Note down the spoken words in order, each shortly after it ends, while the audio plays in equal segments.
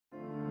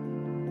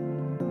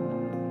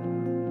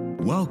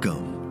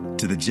Welcome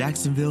to the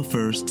Jacksonville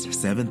First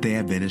Seventh-day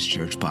Adventist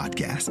Church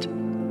podcast,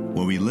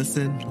 where we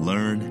listen,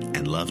 learn,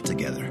 and love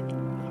together.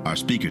 Our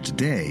speaker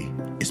today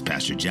is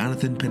Pastor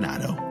Jonathan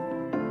Pinato.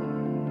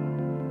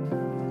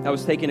 I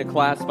was taking a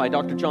class by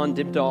Dr. John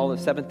Dibdall, a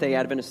Seventh-day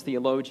Adventist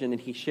theologian, and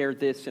he shared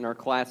this in our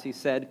class. He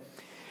said,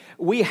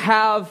 we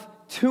have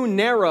too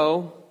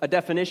narrow a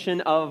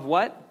definition of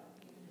what?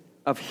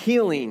 Of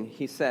healing,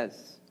 he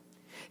says.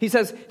 He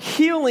says,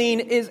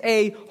 healing is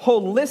a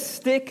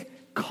holistic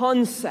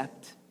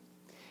concept.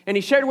 And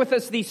he shared with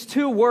us these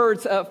two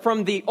words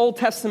from the Old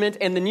Testament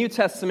and the New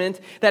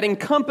Testament that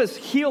encompass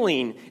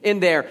healing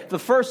in there. The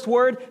first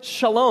word,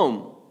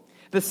 shalom.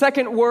 The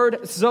second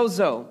word,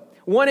 zozo.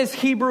 One is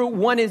Hebrew,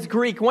 one is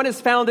Greek. One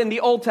is found in the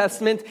Old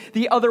Testament.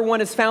 The other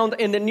one is found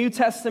in the New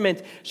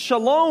Testament.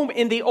 Shalom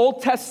in the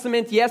Old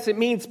Testament, yes, it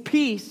means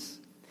peace,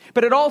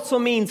 but it also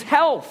means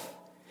health.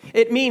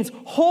 It means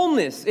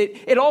wholeness.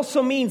 It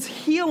also means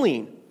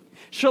healing.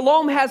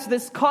 Shalom has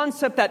this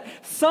concept that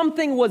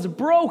something was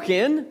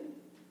broken,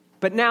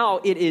 but now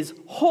it is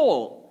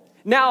whole.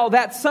 Now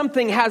that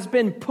something has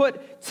been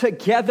put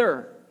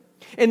together.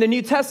 In the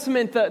New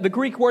Testament, the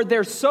Greek word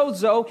there,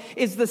 sozo,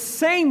 is the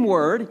same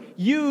word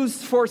used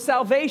for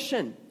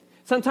salvation.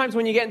 Sometimes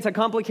when you get into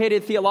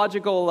complicated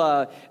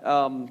theological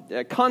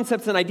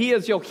concepts and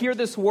ideas, you'll hear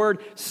this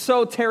word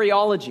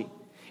soteriology.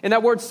 And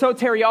that word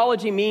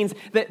soteriology means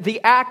that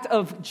the act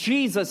of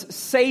Jesus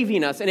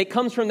saving us. And it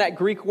comes from that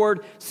Greek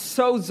word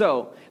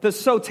sozo, the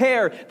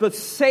soter, the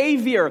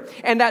savior.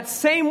 And that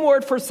same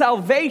word for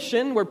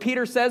salvation, where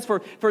Peter says,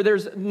 for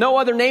there's no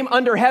other name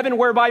under heaven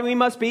whereby we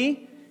must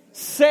be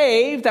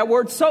saved, that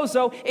word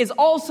sozo is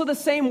also the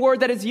same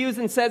word that is used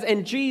and says,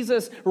 and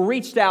Jesus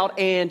reached out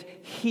and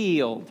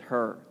healed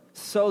her.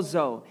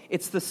 Sozo.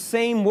 It's the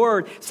same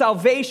word.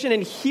 Salvation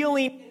and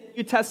healing in the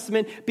New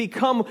Testament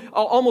become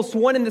almost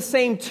one and the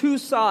same, two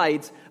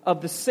sides of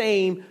the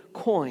same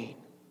coin.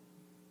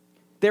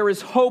 There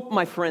is hope,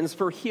 my friends,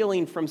 for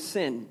healing from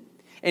sin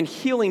and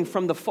healing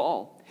from the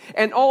fall.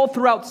 And all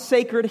throughout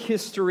sacred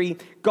history,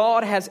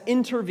 God has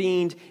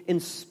intervened in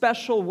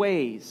special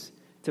ways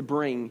to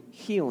bring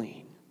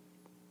healing.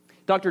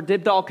 Dr.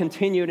 Dibdall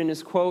continued in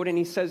his quote, and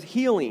he says,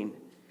 healing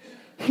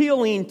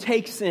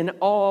takes in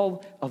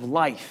all of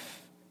life.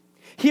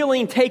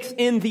 Healing takes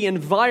in the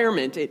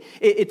environment.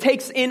 It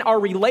takes in our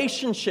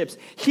relationships.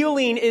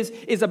 Healing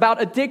is about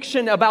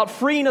addiction, about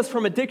freeing us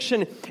from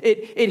addiction.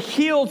 It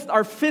heals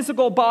our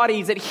physical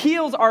bodies. It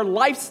heals our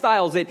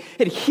lifestyles.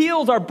 It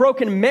heals our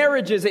broken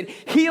marriages. It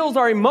heals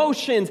our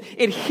emotions.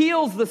 It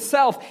heals the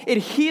self. It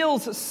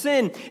heals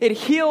sin. It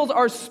heals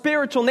our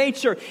spiritual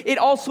nature. It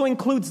also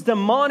includes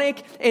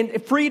demonic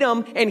and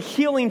freedom and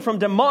healing from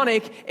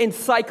demonic and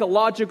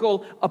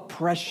psychological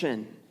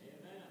oppression.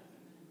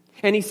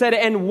 And he said,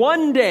 and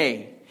one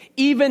day,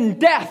 even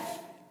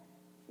death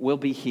will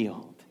be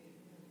healed.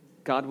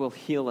 God will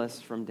heal us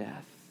from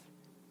death.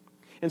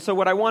 And so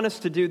what I want us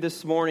to do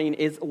this morning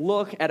is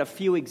look at a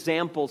few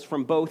examples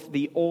from both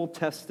the Old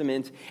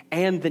Testament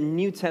and the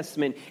New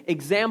Testament.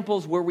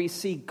 Examples where we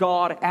see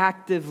God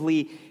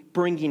actively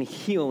bringing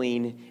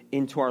healing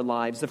into our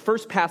lives. The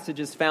first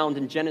passage is found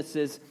in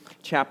Genesis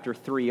chapter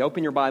 3.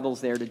 Open your Bibles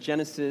there to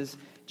Genesis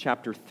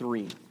chapter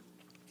 3.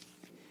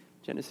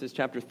 Genesis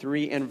chapter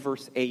 3 and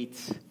verse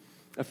 8.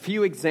 A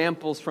few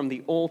examples from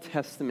the Old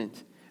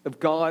Testament of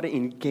God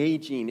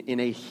engaging in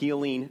a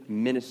healing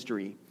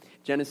ministry.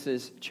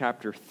 Genesis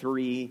chapter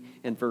 3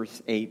 and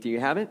verse 8. Do you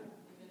have it?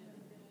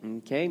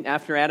 Okay.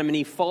 After Adam and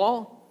Eve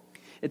fall,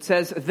 it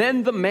says,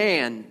 then the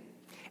man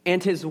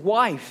and his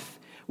wife,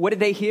 what did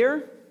they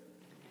hear?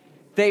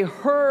 They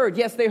heard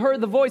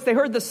the voice. They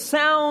heard the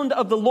sound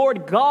of the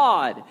Lord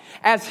God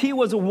as he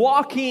was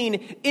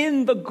walking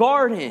in the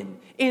garden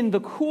in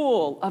the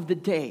cool of the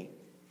day.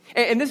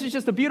 And this is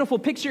just a beautiful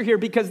picture here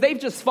because they've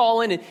just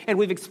fallen and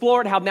we've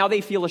explored how now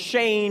they feel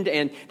ashamed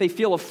and they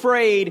feel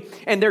afraid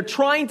and they're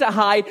trying to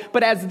hide.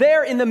 But as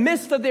they're in the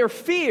midst of their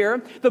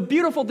fear, the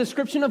beautiful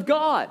description of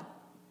God.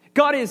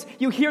 God is,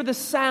 you hear the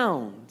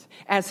sound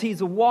as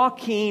he's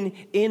walking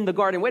in the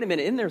garden. Wait a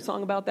minute, isn't there a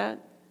song about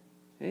that?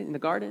 In the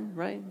garden,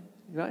 right?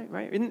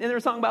 Right? Isn't there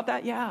a song about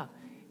that? Yeah.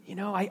 You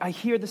know, I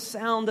hear the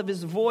sound of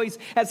his voice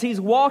as he's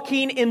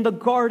walking in the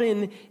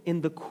garden in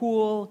the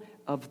cool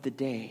of the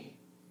day.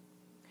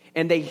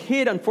 And they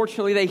hid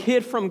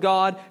from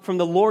God, from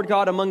the Lord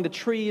God among the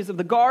trees of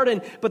the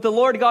garden. But the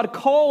Lord God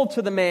called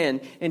to the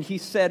man and he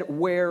said,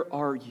 where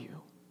are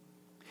you?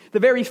 The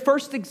very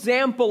first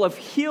example of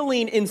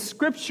healing in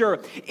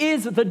Scripture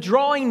is the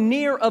drawing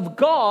near of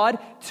God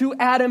to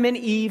Adam and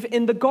Eve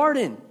in the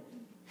garden.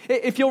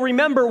 If you'll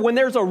remember, when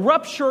there's a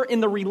rupture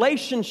in the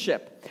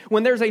relationship,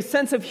 when there's a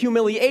sense of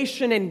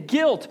humiliation and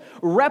guilt,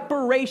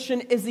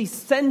 reparation is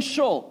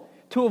essential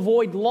to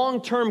avoid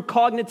long-term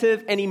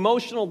cognitive and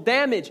emotional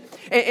damage.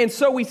 And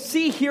so we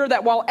see here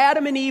that while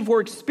Adam and Eve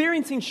were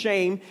experiencing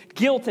shame,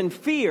 guilt, and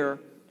fear,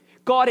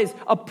 God is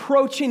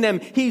approaching them.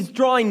 He's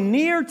drawing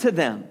near to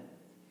them.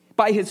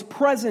 By his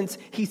presence,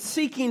 he's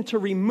seeking to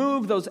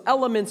remove those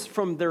elements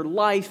from their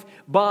life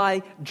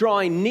by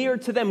drawing near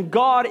to them.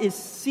 God is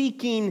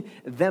seeking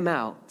them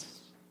out.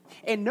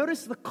 And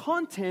notice the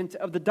content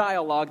of the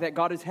dialogue that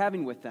God is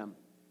having with them.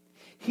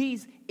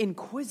 He's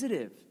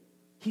inquisitive.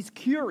 He's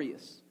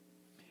curious.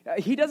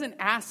 He doesn't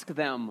ask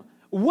them,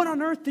 "What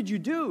on earth did you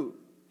do?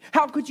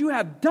 How could you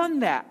have done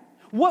that?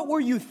 What were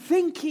you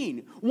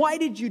thinking? Why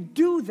did you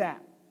do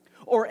that?"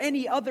 Or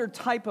any other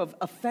type of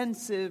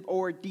offensive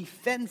or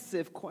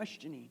defensive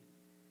questioning.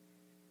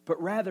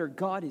 But rather,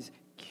 God is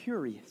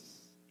curious.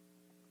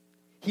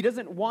 He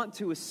doesn't want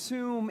to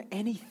assume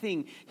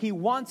anything. He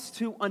wants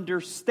to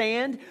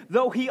understand,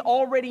 though he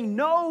already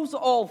knows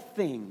all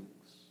things.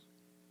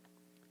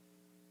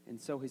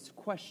 And so his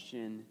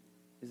question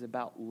is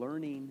about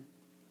learning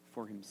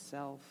for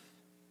himself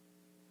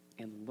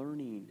and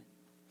learning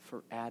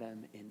for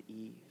Adam and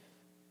Eve.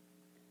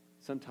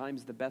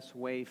 Sometimes the best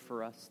way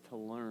for us to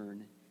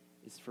learn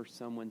is for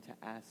someone to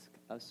ask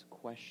us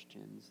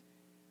questions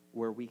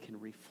where we can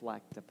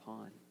reflect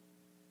upon.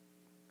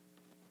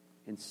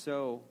 And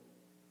so,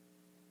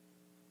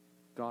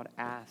 God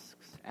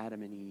asks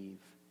Adam and Eve,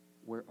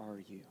 "Where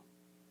are you?"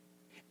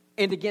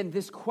 And again,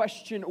 this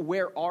question,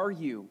 "Where are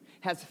you?"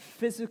 has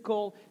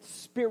physical,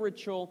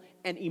 spiritual,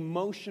 and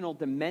emotional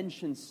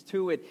dimensions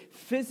to it.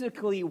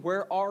 Physically,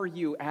 where are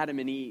you, Adam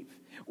and Eve?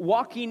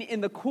 Walking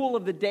in the cool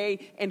of the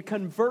day and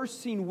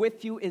conversing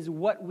with you is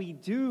what we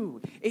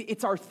do.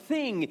 It's our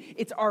thing.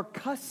 It's our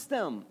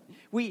custom.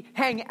 We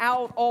hang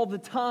out all the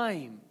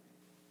time.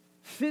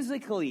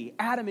 Physically,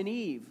 Adam and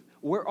Eve,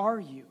 where are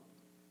you?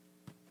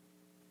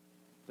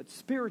 But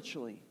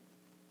spiritually,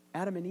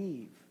 Adam and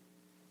Eve,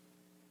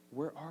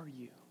 where are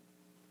you?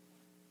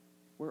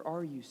 Where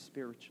are you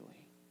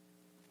spiritually?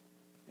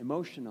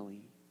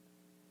 Emotionally,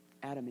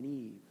 Adam and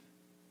Eve,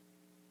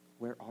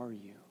 where are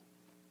you?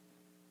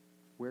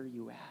 Where are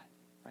you at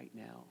right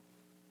now,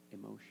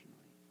 emotionally?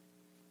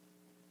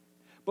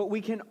 But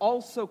we can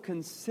also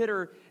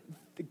consider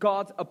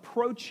God's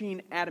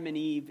approaching Adam and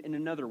Eve in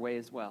another way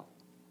as well.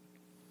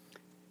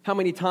 How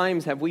many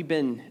times have we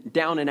been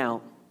down and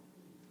out?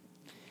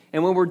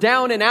 And when we're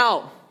down and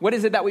out, what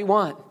is it that we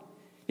want?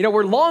 You know,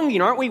 we're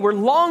longing, aren't we? We're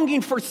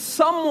longing for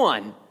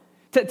someone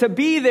to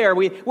be there.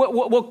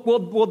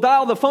 We'll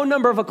dial the phone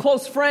number of a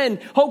close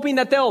friend, hoping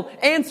that they'll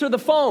answer the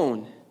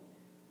phone.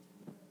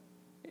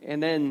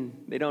 And then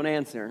they don't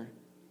answer.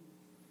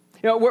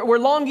 You know, we're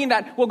longing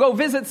that we'll go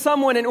visit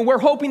someone, and we're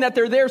hoping that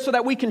they're there so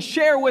that we can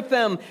share with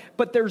them.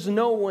 But there's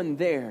no one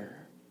there.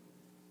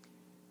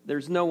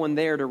 There's no one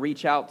there to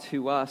reach out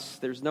to us.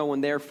 There's no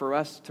one there for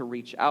us to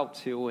reach out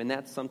to. And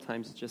that's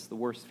sometimes just the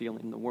worst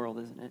feeling in the world,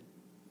 isn't it?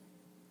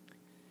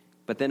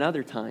 But then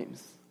other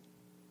times,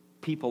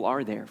 people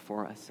are there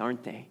for us,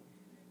 aren't they?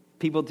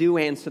 People do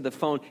answer the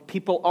phone.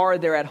 People are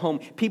there at home.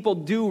 People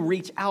do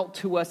reach out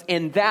to us.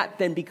 And that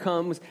then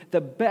becomes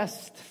the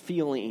best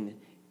feeling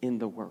in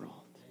the world.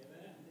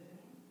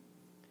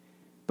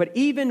 But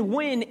even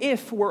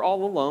if we're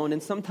all alone,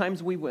 and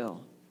sometimes we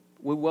will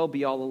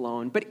be all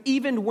alone. But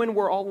even when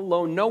we're all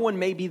alone, no one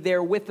may be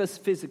there with us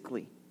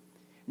physically.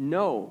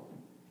 Know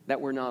that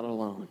we're not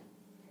alone,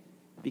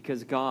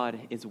 because God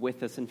is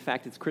with us. In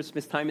fact, it's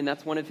Christmas time, and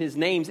that's one of his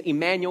names,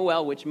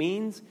 Emmanuel, which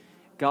means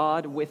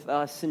God with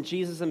us. And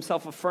Jesus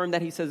himself affirmed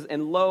that. He says,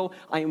 "And lo,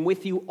 I am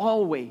with you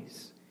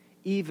always,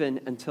 even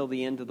until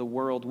the end of the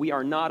world." We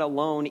are not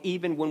alone.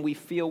 Even when we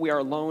feel we are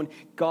alone,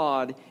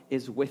 God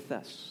is with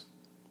us.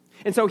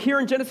 And so here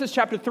in Genesis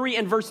chapter 3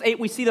 and verse 8,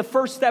 we see the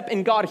first step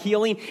in God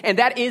healing, and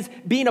that is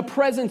being a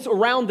presence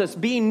around us,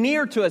 being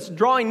near to us,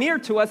 drawing near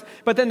to us.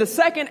 But then the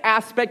second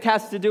aspect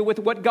has to do with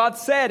what God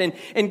said.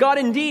 And God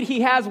indeed,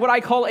 he has what I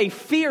call a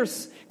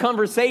fierce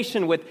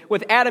conversation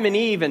with Adam and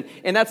Eve.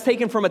 And that's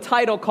taken from a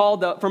title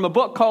from a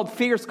book called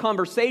Fierce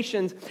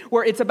Conversations,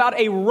 where it's about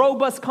a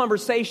robust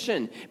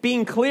conversation,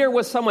 being clear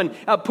with someone,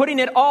 putting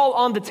it all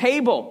on the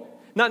table.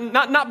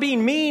 Not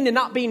being mean and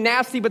not being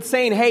nasty, but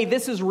saying, hey,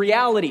 this is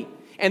reality.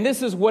 And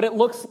this is what it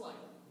looks like.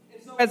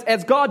 And so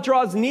as God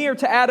draws near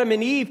to Adam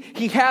and Eve,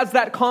 he has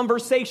that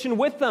conversation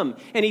with them.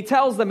 And he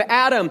tells them,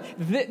 Adam,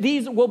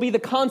 these will be the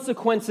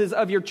consequences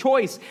of your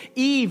choice.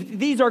 Eve,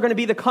 these are going to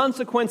be the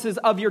consequences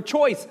of your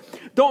choice.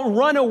 Don't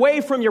run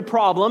away from your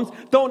problems.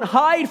 Don't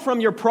hide from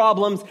your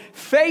problems.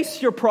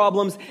 Face your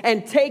problems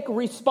and take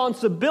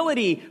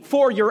responsibility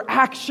for your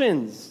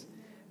actions.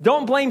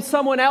 Don't blame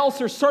someone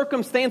else or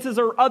circumstances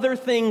or other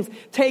things.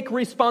 Take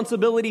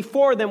responsibility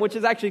for them, which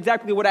is actually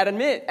exactly what Adam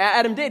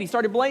did. He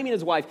started blaming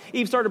his wife.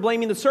 Eve started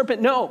blaming the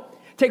serpent. No,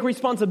 take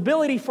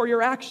responsibility for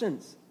your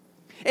actions.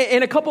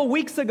 And a couple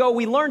weeks ago,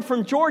 we learned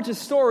from George's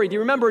story. Do you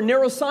remember? A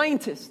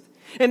neuroscientist.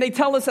 And they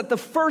tell us that the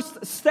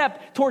first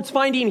step towards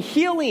finding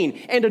healing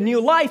and a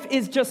new life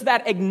is just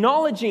that,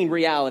 acknowledging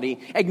reality,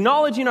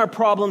 acknowledging our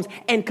problems,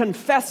 and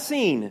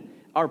confessing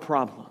our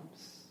problems.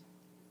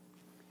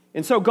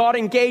 And so God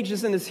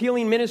engages in this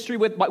healing ministry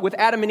with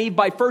Adam and Eve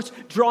by first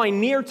drawing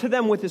near to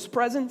them with his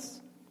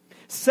presence.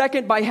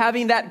 Second, by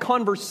having that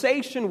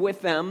conversation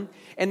with them.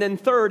 And then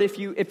third, if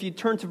you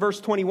turn to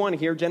verse 21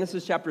 here,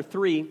 Genesis chapter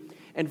 3,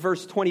 and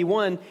verse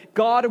 21,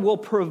 God will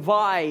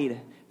provide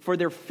for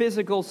their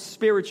physical,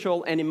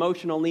 spiritual, and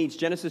emotional needs.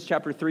 Genesis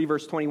chapter 3,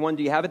 verse 21.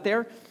 Do you have it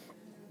there?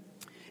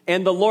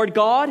 And the Lord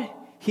God,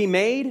 He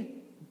made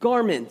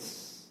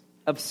garments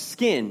of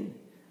skin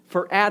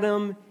for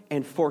Adam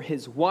and for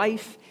his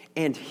wife,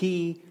 and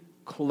He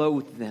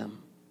clothed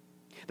them.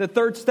 The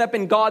third step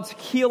in God's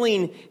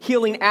healing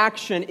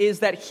action is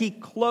that He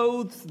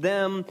clothes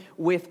them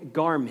with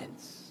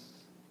garments.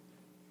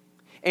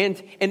 And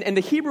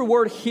the Hebrew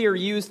word here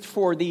used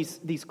for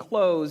these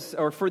clothes,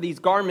 or for these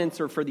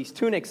garments, or for these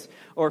tunics,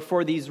 or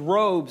for these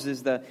robes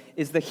is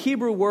the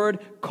Hebrew word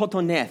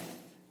kotoneth.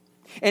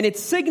 And it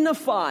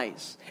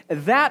signifies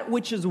that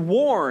which is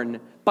worn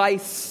by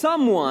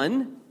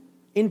someone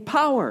in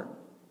power.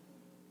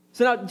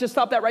 So now just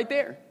stop that right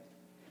there.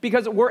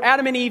 Because were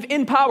Adam and Eve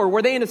in power?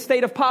 Were they in a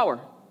state of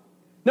power?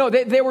 No,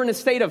 they were in a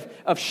state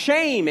of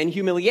shame and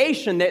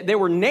humiliation. They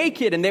were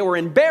naked and they were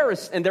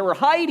embarrassed and they were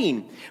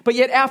hiding. But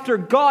yet after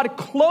God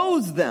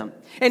clothes them,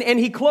 and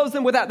He clothes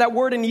them with that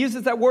word, and He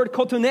uses that word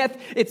kotoneth,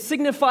 it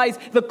signifies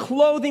the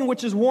clothing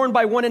which is worn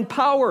by one in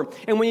power.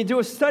 And when you do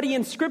a study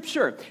in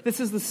Scripture, this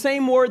is the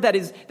same word that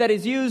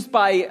is used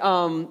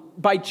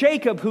by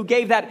Jacob, who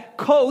gave that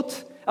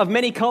coat of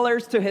many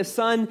colors to his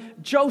son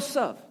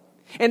Joseph.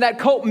 And that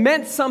coat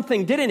meant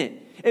something, didn't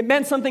it? It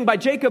meant something by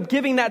Jacob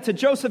giving that to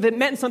Joseph. It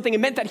meant something. It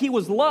meant that he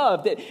was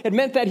loved. It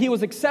meant that he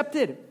was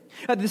accepted.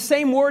 The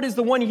same word is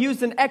the one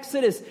used in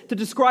Exodus to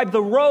describe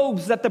the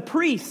robes that the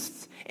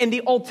priests in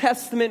the Old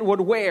Testament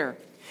would wear.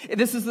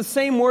 This is the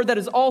same word that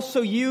is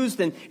also used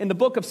in the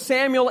book of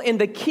Samuel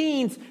and the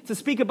Kings to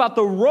speak about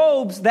the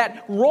robes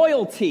that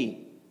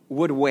royalty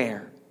would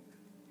wear.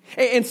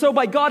 And so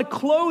by God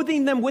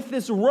clothing them with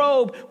this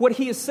robe, what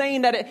He is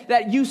saying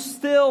that you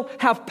still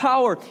have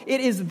power. It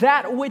is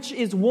that which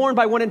is worn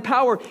by one in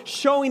power,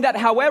 showing that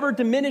however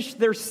diminished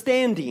their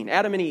standing,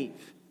 Adam and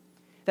Eve,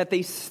 that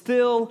they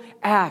still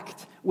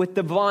act with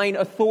divine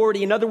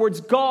authority. In other words,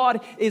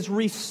 God is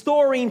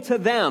restoring to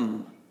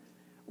them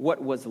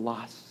what was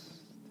lost.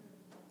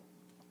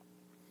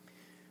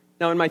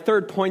 Now, in my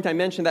third point, I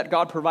mentioned that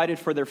God provided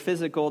for their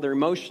physical, their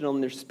emotional,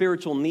 and their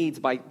spiritual needs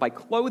by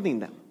clothing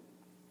them.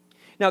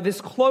 Now,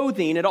 this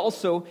clothing, it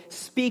also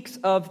speaks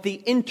of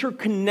the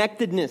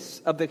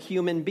interconnectedness of the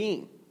human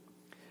being.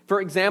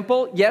 For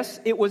example, yes,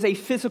 it was a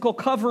physical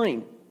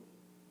covering.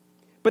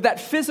 But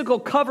that physical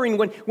covering,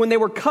 when they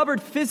were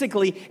covered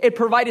physically, it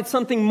provided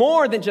something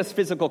more than just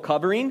physical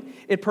covering.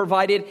 It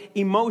provided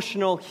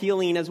emotional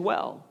healing as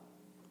well.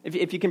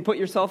 If you can put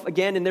yourself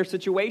again in their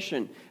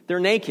situation, they're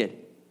naked.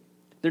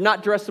 They're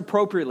not dressed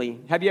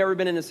appropriately. Have you ever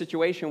been in a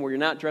situation where you're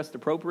not dressed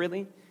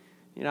appropriately?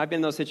 You know, I've been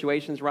in those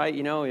situations, right?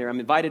 You know,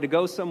 I'm invited to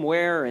go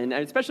somewhere, and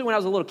especially when I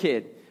was a little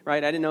kid,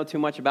 right? I didn't know too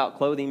much about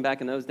clothing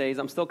back in those days.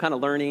 I'm still kind of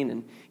learning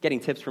and getting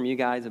tips from you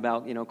guys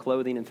about, you know,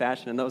 clothing and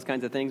fashion and those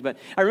kinds of things. But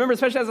I remember,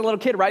 especially as a little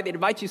kid, right? They'd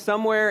invite you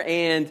somewhere,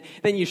 and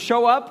then you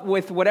show up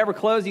with whatever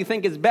clothes you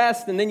think is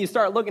best, and then you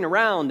start looking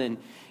around, and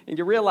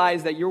you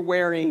realize that you're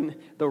wearing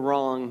the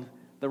wrong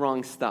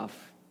stuff.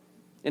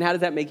 And how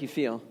does that make you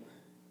feel?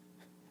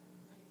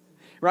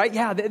 Right?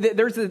 Yeah,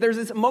 there's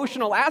this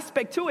emotional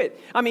aspect to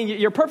it. I mean,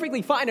 you're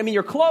perfectly fine. I mean,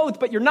 you're clothed,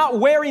 but you're not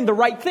wearing the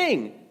right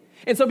thing.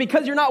 And so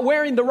because you're not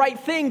wearing the right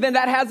thing, then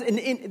that has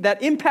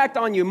that impact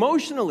on you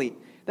emotionally.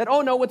 That,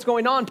 oh no, what's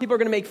going on? People are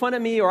going to make fun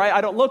of me, or I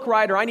don't look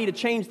right, or I need to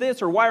change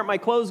this, or why aren't my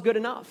clothes good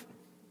enough?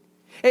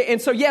 And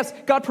so yes,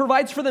 God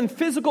provides for them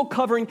physical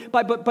covering,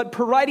 but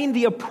providing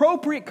the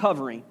appropriate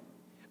covering.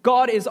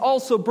 God is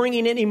also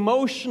bringing in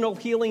emotional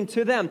healing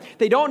to them.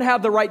 They don't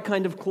have the right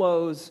kind of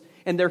clothes,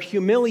 and they're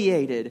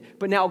humiliated.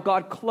 But now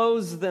God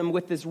clothes them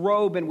with this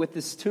robe and with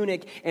this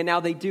tunic, and now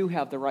they do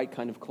have the right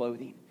kind of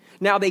clothing.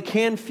 Now they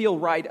can feel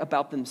right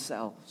about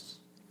themselves.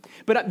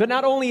 But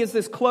not only is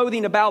this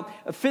clothing about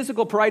a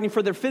physical providing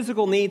for their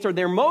physical needs or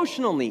their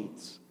emotional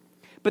needs,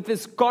 but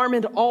this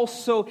garment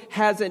also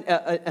has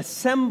a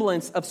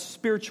semblance of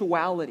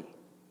spirituality.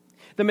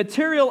 The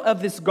material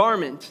of this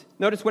garment,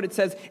 notice what it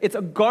says, it's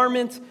a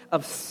garment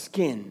of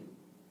skin.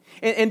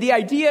 And the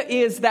idea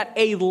is that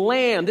a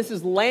lamb, this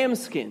is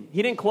lambskin.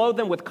 He didn't clothe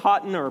them with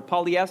cotton or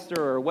polyester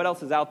or what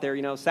else is out there,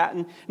 you know,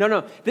 satin.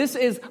 No. This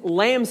is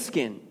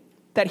lambskin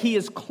that he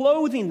is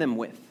clothing them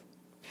with.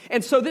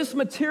 And so this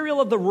material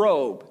of the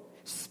robe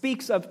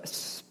speaks of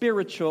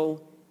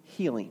spiritual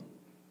healing.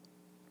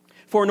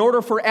 For in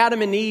order for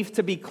Adam and Eve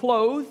to be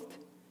clothed,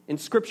 in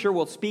Scripture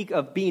we'll speak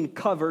of being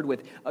covered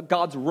with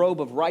God's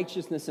robe of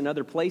righteousness in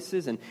other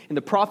places. And in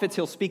the prophets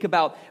he'll speak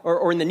about,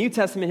 or in the New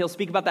Testament he'll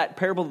speak about that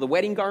parable of the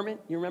wedding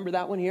garment. You remember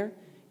that one here?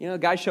 You know, the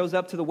guy shows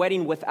up to the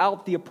wedding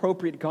without the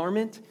appropriate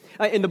garment.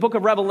 In the book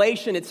of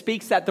Revelation it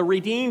speaks that the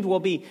redeemed will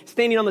be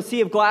standing on the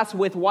sea of glass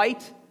with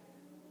white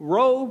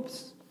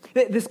robes.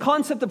 This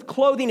concept of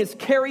clothing is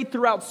carried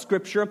throughout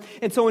Scripture.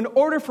 And so in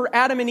order for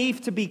Adam and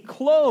Eve to be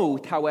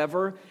clothed,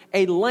 however,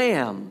 a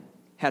lamb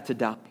had to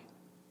die.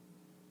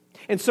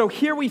 And so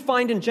here we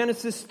find in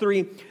Genesis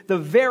 3 the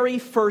very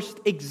first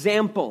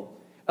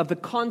example of the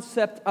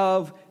concept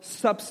of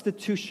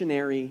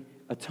substitutionary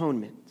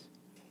atonement.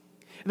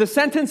 The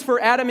sentence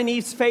for Adam and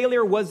Eve's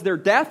failure was their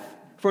death.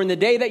 For in the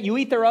day that you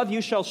eat thereof,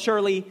 you shall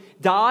surely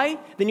die.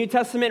 The New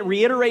Testament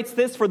reiterates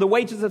this, for the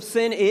wages of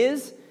sin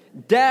is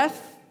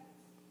death.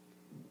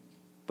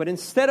 But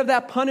instead of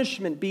that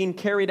punishment being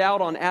carried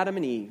out on Adam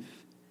and Eve,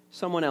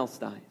 someone else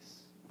dies.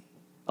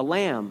 A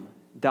lamb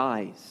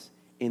dies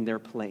in their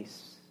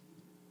place.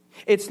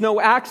 It's no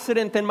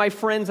accident then, my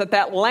friends,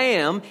 that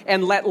lamb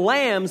and that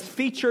lambs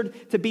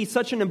featured to be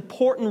such an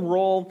important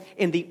role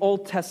in the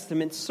Old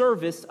Testament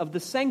service of the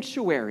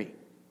sanctuary.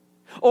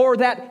 Or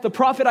that the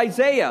prophet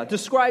Isaiah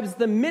describes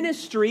the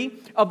ministry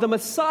of the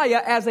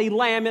Messiah as a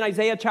lamb in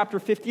Isaiah chapter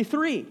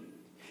 53.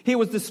 He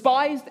was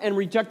despised and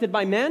rejected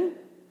by men,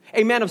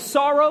 a man of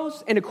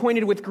sorrows and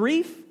acquainted with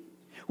grief.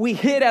 We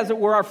hid, as it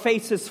were, our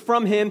faces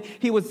from him.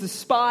 He was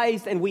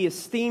despised and we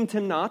esteemed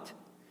him not.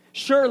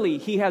 Surely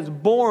he has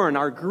borne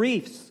our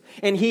griefs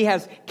and he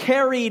has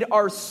carried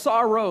our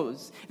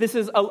sorrows. This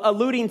is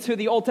alluding to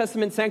the Old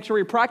Testament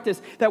sanctuary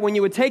practice that when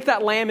you would take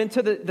that lamb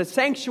into the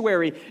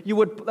sanctuary, you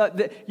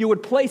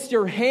would place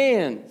your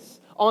hands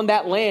on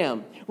that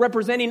lamb,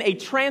 representing a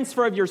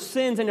transfer of your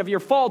sins and of your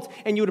faults,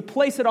 and you would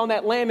place it on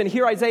that lamb. And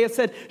here Isaiah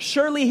said,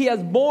 surely he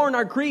has borne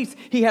our griefs,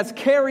 he has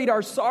carried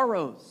our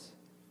sorrows.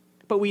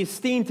 But we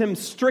esteemed him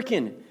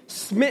stricken,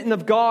 smitten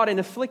of God, and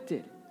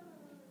afflicted.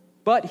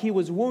 But he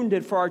was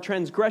wounded for our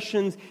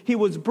transgressions, he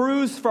was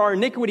bruised for our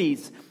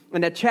iniquities,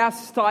 and the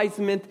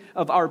chastisement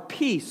of our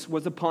peace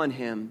was upon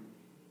him.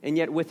 And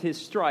yet with his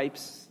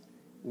stripes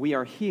we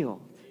are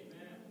healed.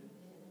 Amen.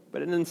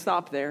 But it didn't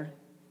stop there.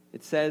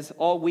 It says,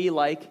 all we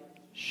like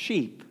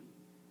sheep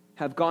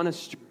have gone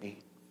astray.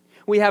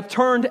 We have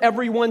turned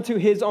everyone to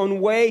his own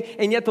way,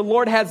 and yet the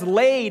Lord has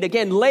laid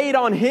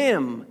on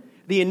him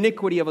the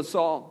iniquity of us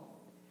all.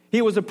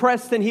 He was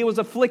oppressed and he was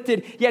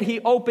afflicted, yet he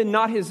opened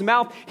not his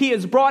mouth. He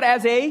is brought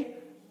as a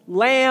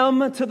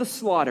lamb to the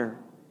slaughter,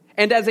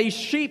 and as a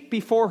sheep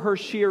before her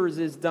shearers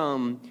is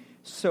dumb,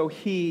 so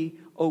he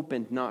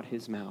opened not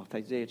his mouth.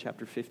 Isaiah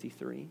chapter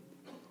 53.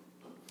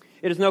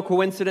 It is no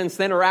coincidence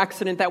then or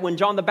accident that when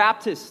John the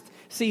Baptist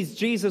sees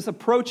Jesus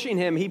approaching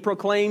him, he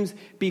proclaims,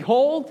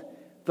 behold,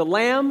 the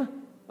Lamb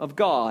of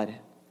God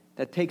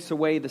that takes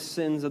away the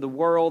sins of the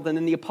world. And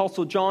then the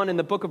Apostle John in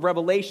the book of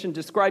Revelation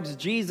describes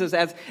Jesus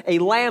as a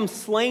lamb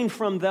slain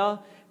from the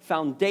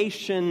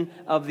foundation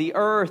of the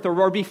earth,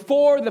 or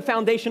before the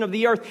foundation of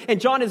the earth. And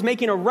John is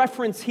making a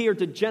reference here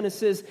to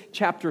Genesis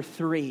chapter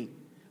 3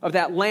 of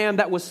that lamb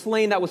that was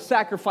slain, that was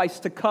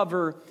sacrificed to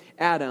cover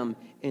Adam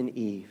and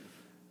Eve.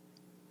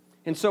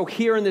 And so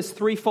here in this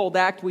threefold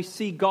act, we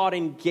see God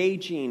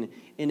engaging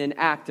in an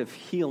act of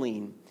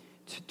healing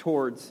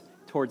towards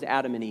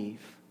Adam and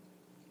Eve.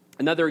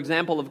 Another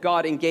example of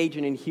God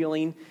engaging in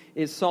healing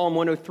is Psalm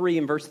 103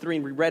 and verse 3,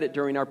 and we read it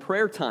during our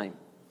prayer time.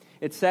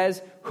 It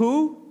says,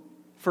 who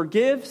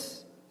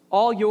forgives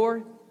all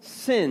your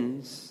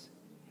sins,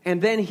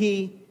 and then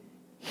he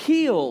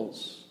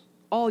heals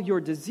all your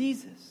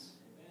diseases.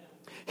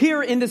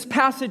 Here in this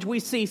passage, we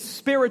see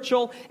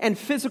spiritual and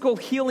physical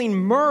healing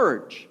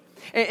merge,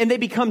 and they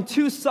become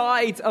two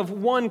sides of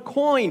one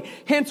coin.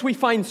 Hence, we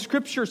find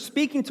Scripture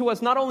speaking to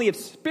us not only of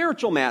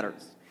spiritual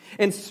matters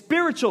and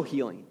spiritual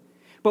healing,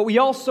 but we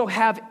also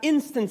have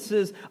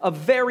instances of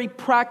very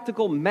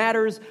practical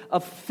matters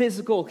of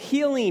physical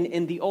healing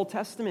in the Old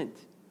Testament.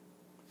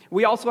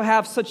 We also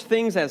have such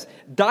things as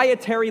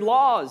dietary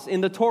laws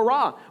in the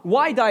Torah.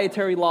 Why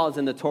dietary laws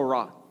in the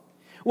Torah?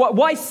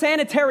 Why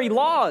sanitary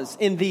laws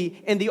in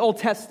the Old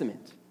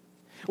Testament?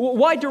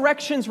 Why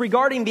directions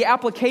regarding the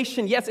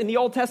application, yes, in the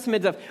Old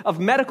Testament of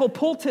medical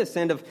poultice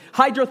and of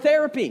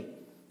hydrotherapy?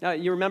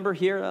 You remember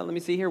here, let me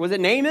see here, was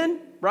it Naaman,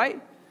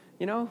 right?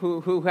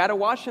 Who had to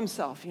wash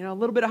himself, a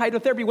little bit of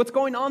hydrotherapy. What's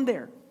going on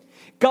there?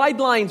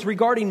 Guidelines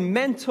regarding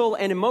mental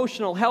and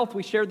emotional health.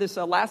 We shared this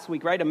last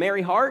week, right? A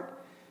merry heart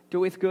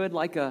doeth good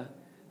like a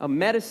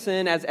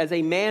medicine, as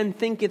a man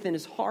thinketh in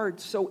his heart,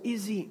 so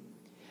is he.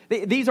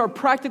 These are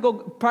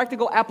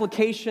practical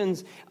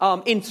applications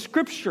in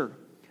Scripture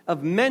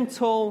of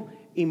mental,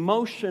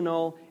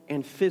 emotional,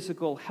 and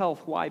physical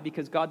health. Why?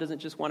 Because God doesn't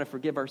just want to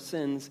forgive our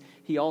sins.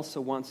 He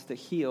also wants to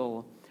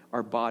heal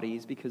our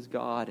bodies, because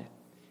God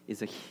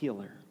is a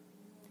healer,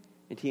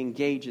 and he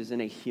engages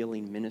in a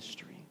healing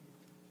ministry.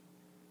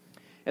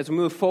 As we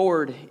move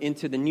forward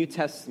into the New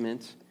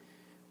Testament,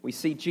 we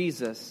see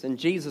Jesus, and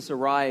Jesus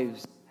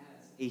arrives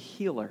as a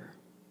healer.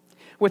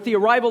 With the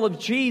arrival of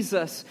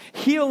Jesus,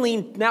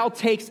 healing now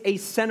takes a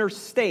center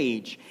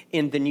stage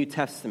in the New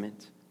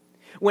Testament.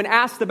 When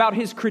asked about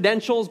his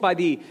credentials by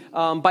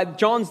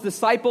John's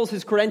disciples,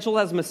 his credentials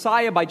as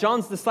Messiah by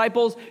John's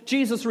disciples,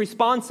 Jesus'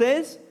 response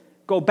is,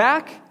 go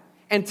back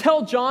and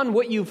tell John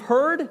what you've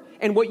heard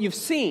and what you've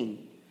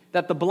seen,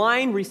 that the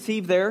blind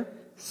receive their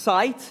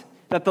sight,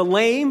 that the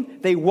lame,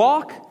 they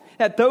walk,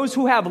 that those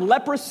who have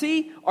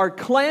leprosy are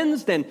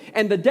cleansed, and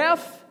the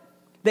deaf,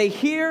 they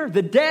hear,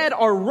 the dead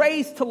are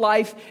raised to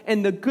life,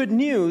 and the good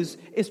news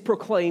is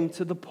proclaimed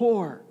to the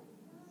poor.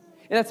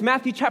 And that's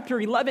Matthew chapter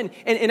 11.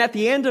 And at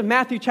the end of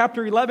Matthew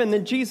chapter 11,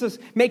 then Jesus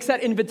makes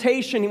that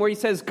invitation where he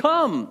says,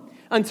 come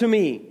unto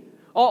me,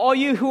 all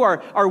you who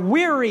are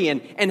weary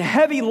and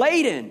heavy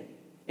laden,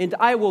 and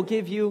I will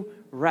give you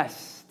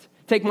rest.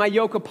 Take my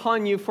yoke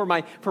upon you, for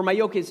my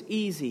yoke is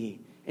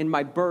easy, and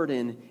my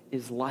burden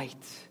is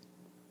light.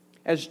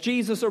 As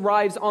Jesus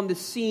arrives on the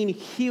scene,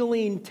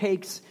 healing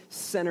takes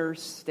center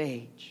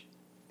stage.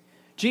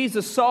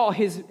 Jesus saw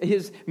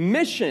his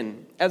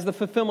mission as the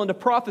fulfillment of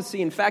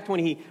prophecy. In fact,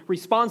 when he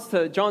responds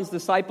to John's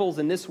disciples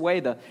in this way,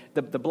 the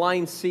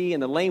blind see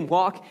and the lame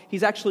walk,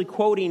 he's actually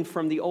quoting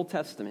from the Old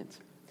Testament.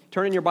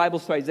 Turn in your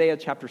Bibles to Isaiah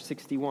chapter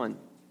 61.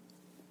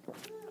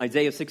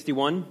 Isaiah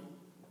 61,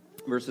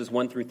 verses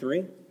 1 through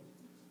 3.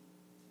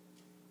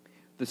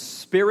 The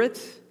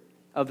Spirit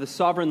of the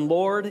sovereign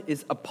Lord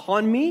is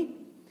upon me,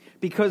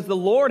 because the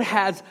Lord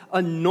has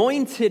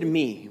anointed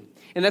me.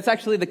 And that's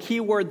actually the key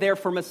word there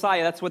for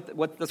Messiah. That's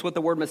what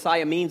the word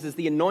Messiah means, is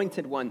the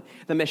anointed one.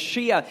 The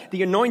Messiah,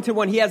 the anointed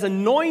one. He has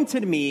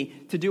anointed me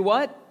to do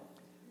what?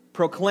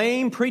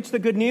 Proclaim, preach the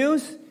good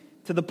news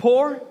to the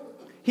poor.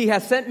 He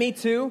has sent me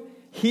to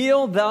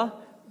heal the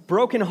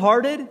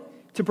brokenhearted,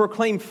 to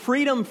proclaim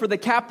freedom for the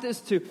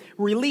captives, to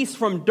release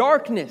from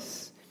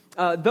darkness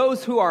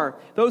those who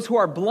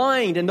are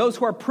blind and those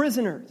who are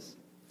prisoners.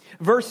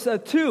 Verse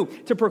 2,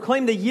 to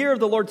proclaim the year of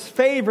the Lord's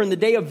favor and the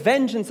day of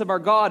vengeance of our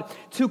God,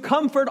 to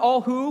comfort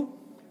all who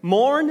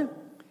mourn,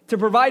 to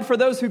provide for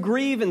those who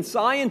grieve and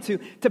sigh, and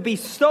to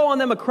bestow on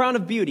them a crown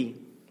of beauty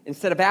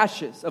instead of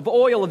ashes, of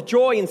oil of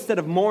joy instead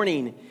of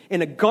mourning,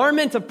 and a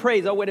garment of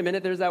praise. Oh, wait a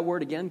minute, there's that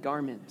word again,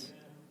 garment.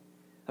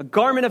 A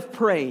garment of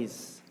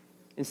praise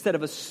instead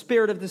of a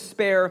spirit of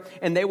despair,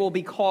 and they will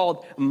be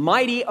called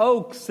mighty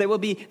oaks. They will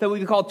be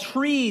called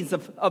trees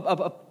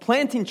of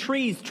planting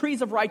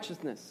trees of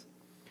righteousness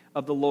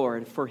of the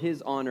Lord, for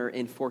his honor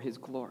and for his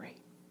glory.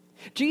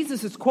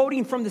 Jesus is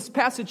quoting from this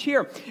passage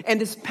here,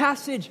 and this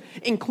passage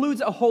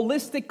includes a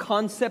holistic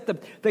concept of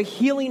the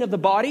healing of the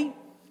body,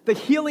 the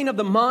healing of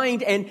the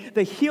mind, and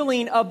the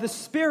healing of the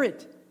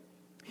spirit.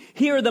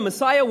 Here, the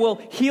Messiah will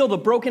heal the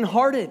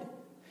brokenhearted.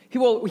 He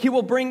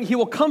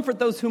will comfort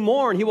those who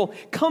mourn. He will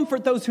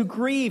comfort those who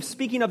grieve,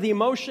 speaking of the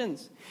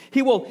emotions.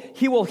 He will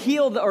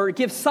heal or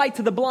give sight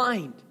to the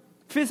blind,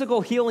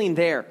 physical healing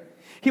there.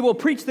 He will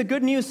preach the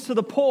good news to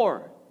the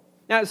poor.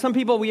 Now, some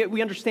people,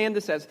 we understand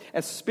this as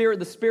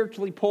the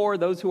spiritually poor,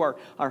 those who are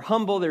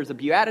humble. There's a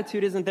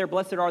beatitude, isn't there?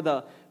 Blessed are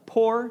the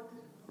poor,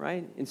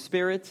 right, in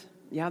spirit.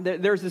 Yeah,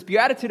 there's this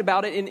beatitude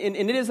about it, and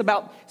it is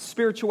about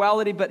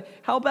spirituality. But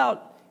how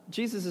about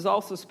Jesus is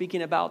also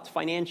speaking about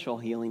financial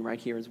healing right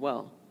here as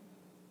well?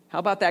 How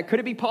about that? Could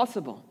it be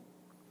possible?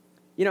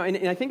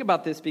 And I think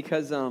about this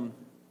because,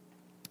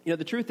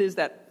 the truth is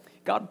that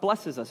God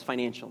blesses us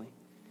financially.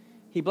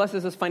 He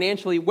blesses us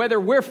financially, whether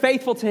we're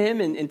faithful to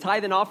him in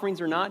tithe and offerings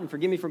or not. And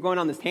forgive me for going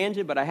on this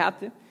tangent, but I have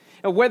to.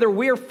 And whether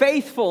we're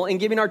faithful in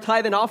giving our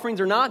tithe and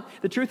offerings or not,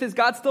 the truth is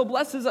God still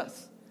blesses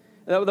us.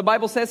 The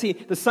Bible says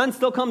the sun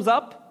still comes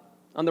up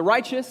on the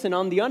righteous and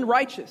on the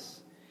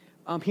unrighteous.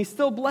 He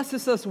still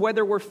blesses us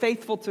whether we're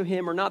faithful to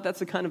him or not. That's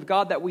the kind of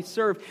God that we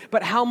serve.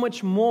 But how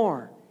much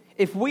more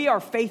if we are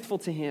faithful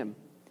to him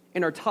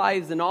in our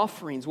tithes and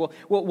offerings?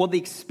 Will the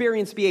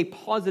experience be a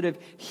positive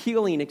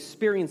healing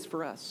experience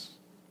for us?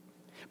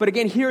 But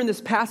again, here in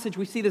this passage,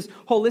 we see this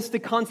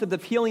holistic concept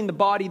of healing the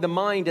body, the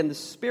mind, and the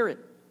spirit.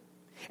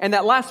 And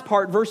that last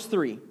part, verse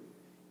 3,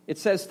 it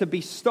says to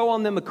bestow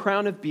on them a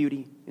crown of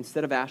beauty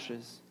instead of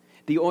ashes,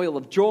 the oil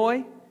of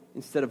joy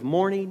instead of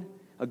mourning,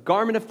 a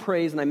garment of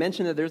praise. And I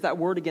mentioned that there's that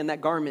word again,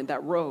 that garment,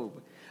 that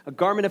robe. A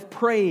garment of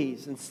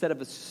praise instead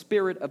of a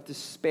spirit of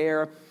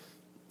despair.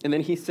 And then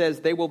he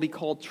says they will be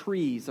called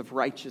trees of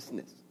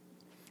righteousness.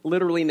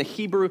 Literally in the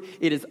Hebrew,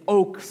 it is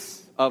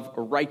oaks of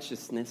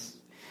righteousness.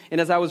 And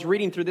as I was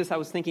reading through this, I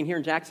was thinking, here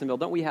in Jacksonville,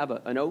 don't we have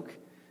an oak?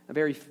 A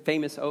very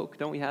famous oak,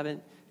 don't we have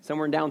it?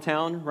 Somewhere in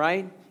downtown,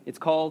 right? It's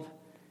called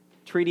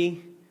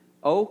Treaty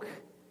Oak,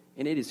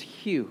 and it is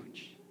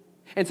huge.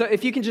 And so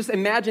if you can just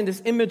imagine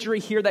this imagery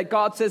here that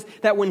God says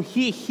that when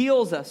he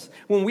heals us,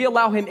 when we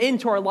allow him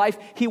into our life,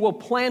 he will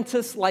plant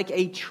us like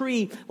a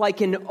tree, like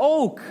an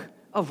oak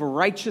of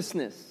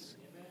righteousness.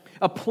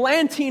 A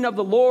planting of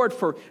the Lord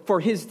for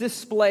his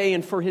display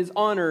and for his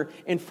honor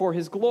and for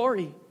his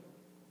glory.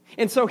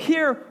 And so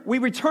here we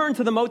return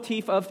to the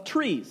motif of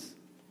trees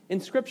in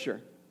Scripture.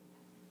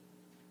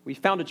 We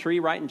found a tree,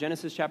 right, in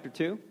Genesis chapter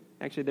 2.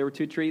 Actually, there were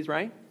two trees,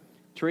 right?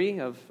 Tree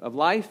of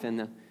life and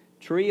the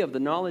tree of the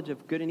knowledge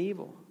of good and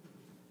evil.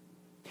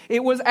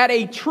 It was at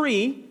a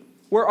tree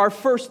where our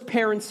first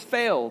parents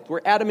failed,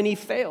 where Adam and Eve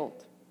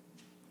failed.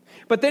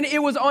 But then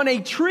it was on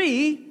a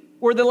tree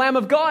where the Lamb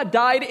of God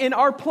died in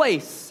our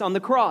place on the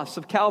cross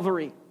of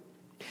Calvary.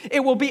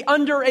 It will be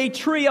under a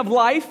tree of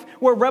life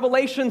where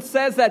Revelation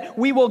says that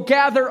we will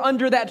gather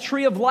under that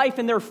tree of life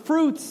and their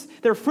fruits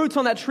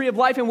on that tree of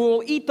life, and we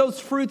will eat those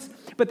fruits.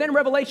 But then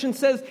Revelation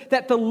says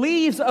that the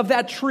leaves of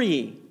that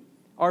tree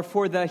are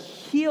for the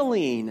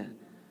healing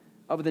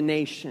of the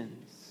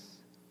nations.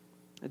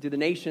 Do the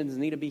nations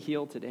need to be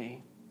healed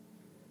today?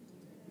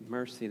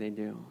 Mercy, they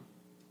do.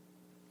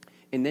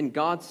 And then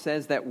God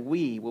says that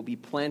we will be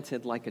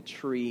planted like a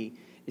tree,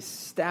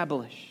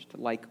 established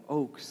like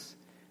oaks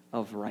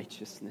of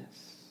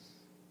righteousness.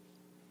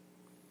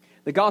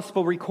 The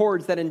gospel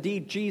records that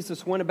indeed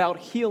Jesus went about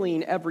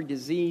healing every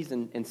disease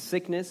and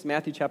sickness,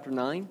 Matthew chapter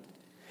 9.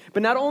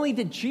 But not only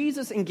did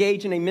Jesus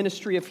engage in a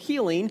ministry of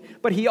healing,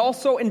 but he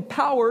also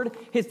empowered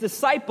his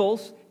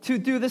disciples to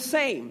do the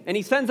same. And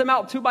he sends them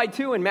out 2 by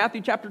 2 in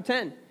Matthew chapter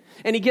 10.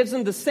 And he gives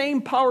them the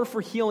same power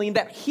for healing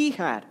that he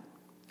had.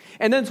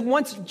 And then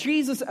once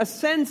Jesus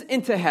ascends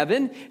into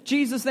heaven,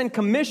 Jesus then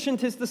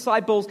commissioned his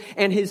disciples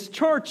and his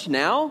church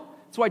now.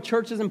 That's why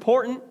church is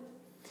important.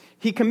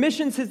 He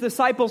commissions his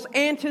disciples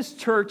and his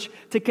church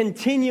to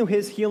continue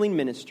his healing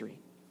ministry.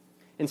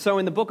 And so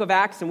in the book of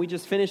Acts, and we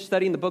just finished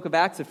studying the book of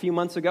Acts a few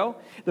months ago,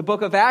 the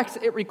book of Acts,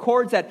 it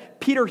records that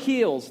Peter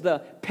heals the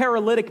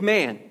paralytic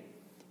man.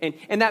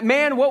 And that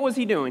man, what was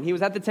he doing? He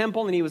was at the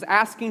temple and he was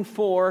asking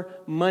for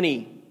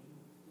money.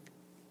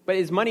 But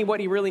is money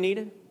what he really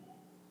needed?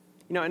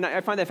 You know, and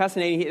I find that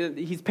fascinating.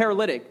 He's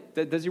paralytic.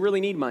 Does he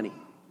really need money?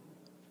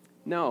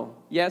 No.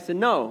 Yes and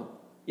no.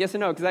 Yes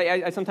and no, because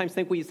I sometimes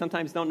think we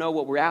sometimes don't know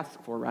what we're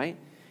asked for, right?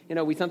 You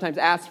know, we sometimes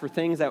ask for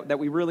things that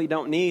we really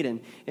don't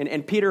need.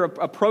 And Peter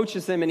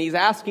approaches him and he's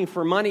asking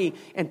for money.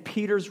 And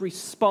Peter's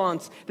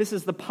response, this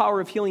is the power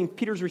of healing.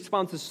 Peter's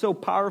response is so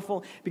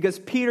powerful because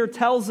Peter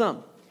tells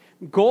him,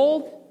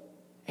 gold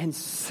and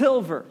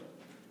silver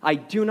I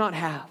do not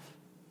have.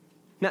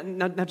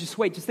 Now just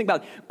wait, just think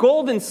about it.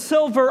 Gold and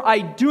silver I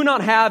do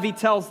not have, he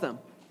tells them.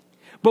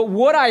 But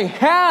what I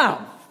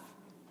have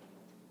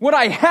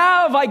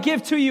I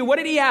give to you. What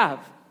did he have?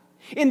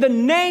 In the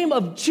name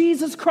of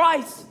Jesus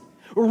Christ,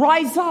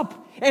 rise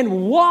up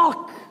and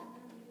walk.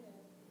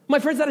 My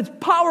friends, that is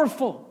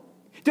powerful.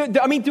 I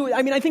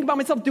think about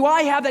myself. Do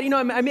I have that? You know,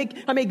 I make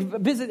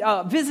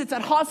visits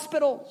at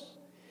hospitals.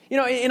 You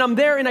know, and I'm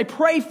there and I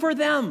pray for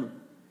them.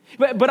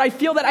 But I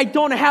feel that I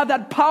don't have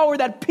that power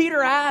that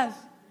Peter has.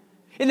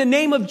 In the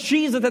name of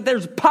Jesus, that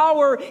there's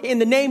power in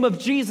the name of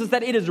Jesus,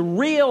 that it is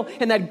real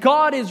and that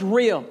God is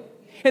real.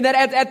 And that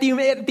at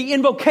the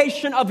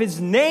invocation of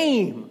his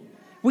name,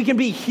 we can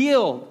be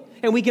healed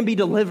and we can be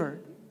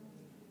delivered.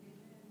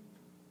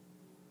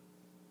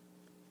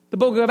 The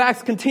book of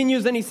Acts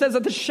continues and he says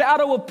that the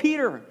shadow of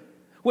Peter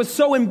was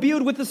so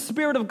imbued with the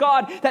Spirit of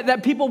God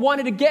that people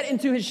wanted to get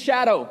into his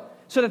shadow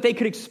so that they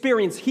could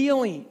experience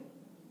healing.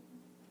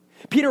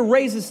 Peter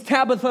raises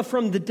Tabitha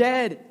from the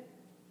dead.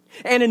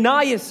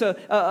 Ananias,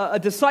 a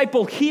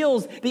disciple,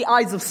 heals the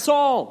eyes of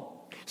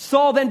Saul.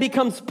 Saul then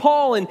becomes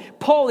Paul, and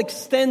Paul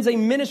extends a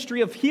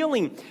ministry of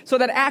healing. So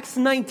that Acts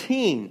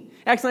 19,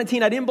 I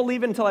didn't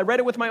believe it until I read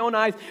it with my own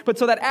eyes, but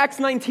so that Acts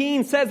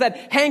 19 says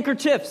that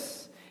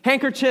handkerchiefs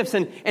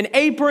and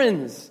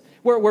aprons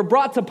were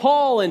brought to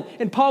Paul,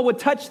 and Paul would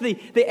touch the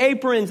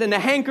aprons and the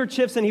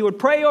handkerchiefs, and he would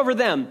pray over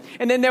them.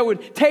 And then they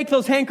would take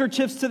those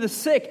handkerchiefs to the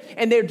sick,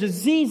 and their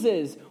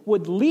diseases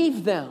would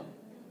leave them.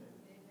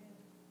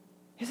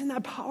 Isn't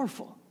that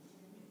powerful?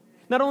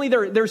 Not only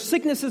their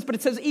sicknesses, but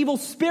it says evil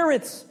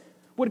spirits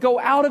would go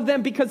out of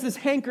them because this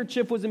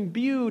handkerchief was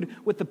imbued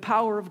with the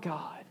power of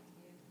God.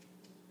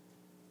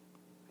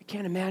 I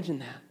can't imagine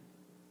that.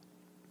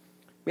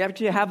 We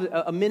actually have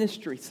a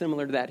ministry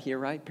similar to that here,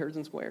 right? Pairs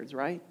and Squares,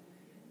 right?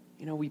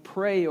 You know, we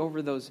pray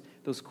over those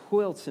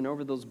quilts and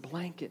over those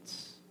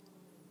blankets.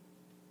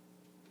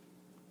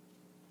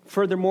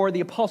 Furthermore, the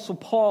Apostle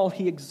Paul,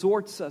 he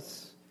exhorts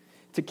us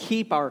to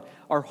keep our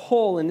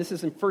whole, and this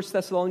is in 1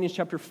 Thessalonians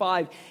chapter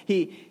 5.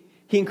 He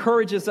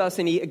encourages us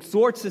and he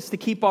exhorts us to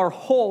keep our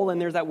whole, and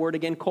there's that word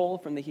again, kol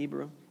from the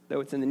Hebrew, though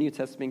it's in the New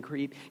Testament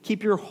Greek.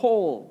 Keep your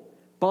whole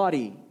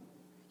body,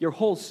 your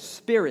whole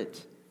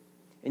spirit,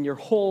 and your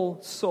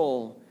whole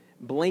soul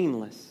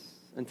blameless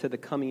until the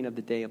coming of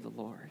the day of the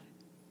Lord.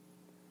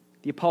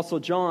 The Apostle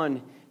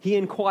John, he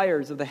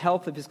inquires of the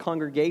health of his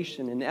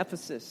congregation in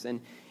Ephesus. And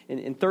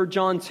in 3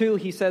 John 2,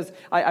 he says,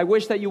 I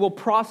wish that you will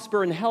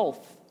prosper in health,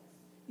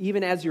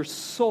 even as your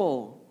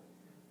soul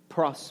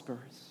prospers.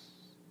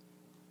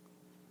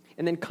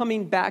 And then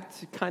coming back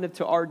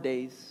to our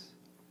days,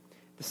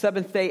 the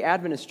Seventh-day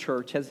Adventist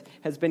Church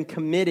has been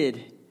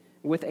committed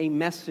with a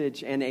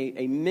message and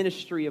a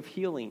ministry of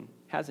healing,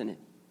 hasn't it?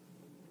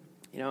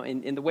 You know,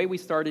 and the way we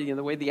started,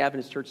 the way the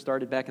Adventist Church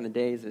started back in the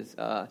days is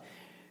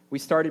we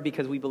started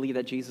because we believed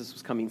that Jesus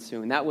was coming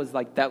soon. That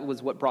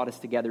was what brought us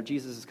together.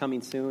 Jesus is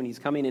coming soon. He's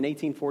coming in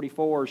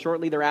 1844 or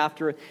shortly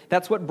thereafter.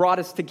 That's what brought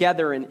us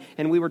together.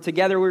 And we were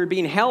together. We were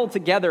being held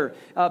together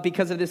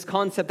because of this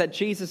concept that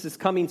Jesus is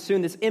coming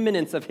soon, this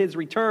imminence of his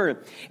return.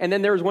 And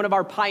then there was one of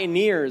our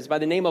pioneers by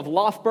the name of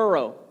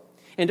Loughborough.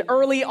 And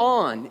early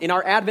on in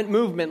our Advent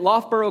movement,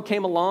 Loughborough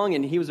came along,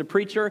 and he was a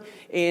preacher,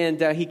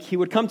 and he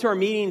would come to our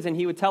meetings, and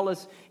he would tell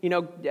us,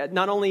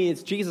 not only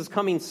is Jesus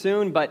coming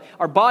soon, but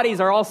our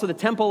bodies are also the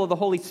temple of the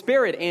Holy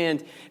Spirit,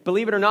 and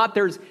believe it or not,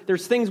 there's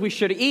things we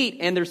should eat,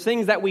 and there's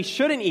things that we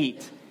shouldn't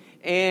eat.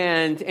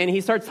 And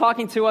he starts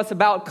talking to us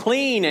about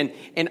clean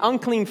and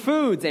unclean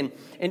foods, and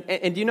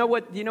do you know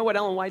what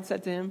Ellen White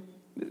said to him?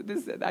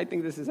 I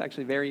think this is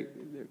actually very,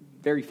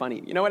 very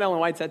funny. You know what Ellen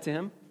White said to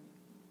him?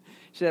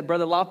 She said,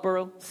 Brother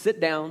Loughborough, sit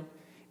down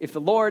If the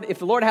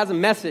Lord has a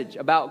message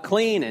about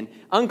clean and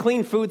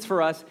unclean foods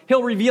for us,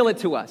 he'll reveal it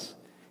to us.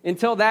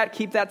 Until that,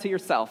 keep that to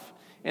yourself.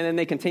 And then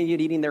they continued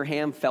eating their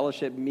ham,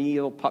 fellowship,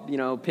 meal,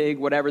 pig,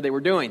 whatever they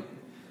were doing.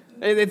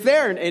 It's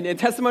there in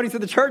Testimonies of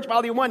the Church,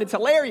 Volume 1. It's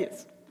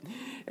hilarious.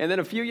 And then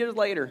a few years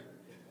later,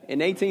 in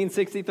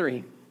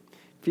 1863,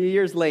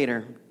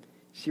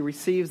 she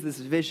receives this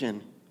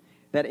vision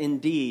that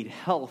indeed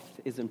health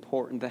is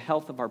important. The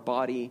health of our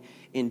body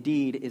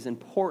indeed is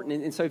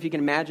important. And so if you can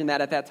imagine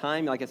that at that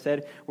time, like I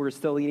said, we were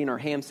still eating our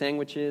ham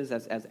sandwiches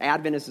as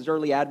Adventists, as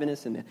early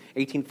Adventists in the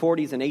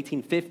 1840s and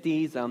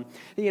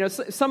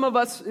 1850s. Some of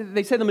us,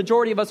 they say the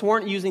majority of us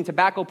weren't using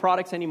tobacco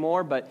products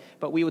anymore, but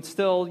you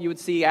would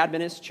see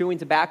Adventists chewing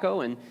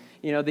tobacco. And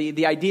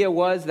the idea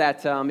was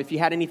that if you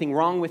had anything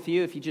wrong with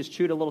you, if you just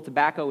chewed a little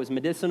tobacco, it was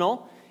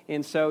medicinal.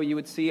 And so you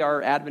would see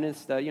our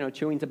Adventists,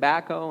 chewing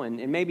tobacco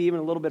and maybe even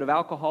a little bit of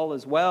alcohol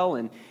as well.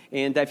 And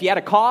if you had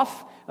a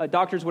cough,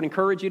 doctors would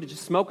encourage you to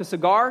just smoke a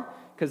cigar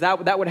because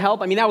that would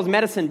help. I mean, that was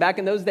medicine back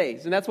in those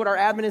days, and that's what our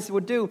Adventists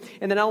would do.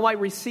 And then Ellen White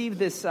received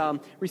this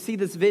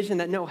vision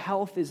that no,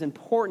 health is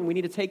important. We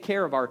need to take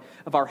care of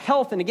our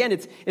health. And again,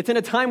 it's in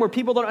a time where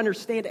people don't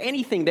understand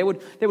anything. They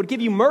would give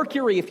you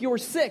mercury if you were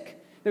sick.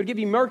 They would give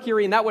you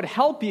mercury, and that would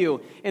help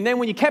you. And then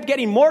when you kept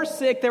getting more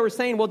sick, they were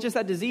saying, well, just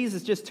that disease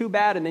is just too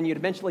bad, and then you'd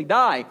eventually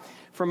die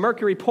from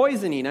mercury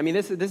poisoning. I mean,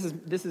 this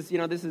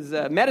is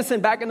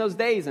medicine back in those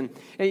days. And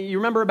you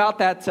remember about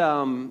that,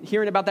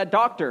 hearing about that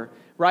doctor,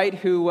 right,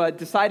 who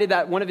decided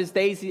that one of his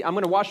days, I'm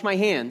going to wash my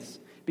hands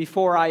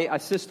before I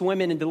assist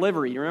women in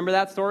delivery. You remember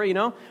that story,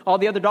 All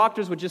the other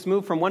doctors would just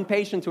move from one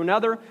patient to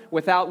another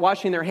without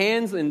washing their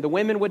hands, and the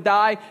women would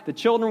die, the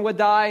children would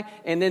die,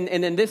 and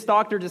then this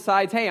doctor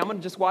decides, hey, I'm going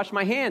to just wash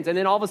my hands. And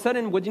then all of a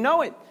sudden, would you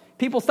know it?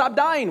 People stop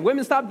dying,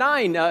 women stop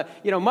dying,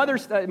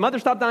 mothers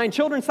stop dying,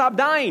 children stop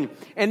dying.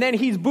 And then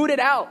he's booted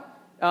out.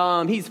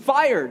 He's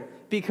fired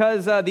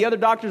because the other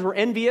doctors were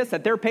envious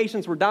that their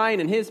patients were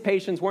dying and his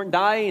patients weren't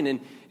dying,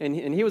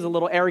 and he was a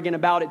little arrogant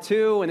about it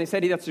too, and they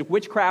said that's just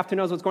witchcraft, who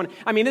knows what's going on.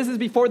 I mean, this is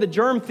before the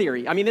germ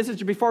theory. I mean, this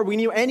is before we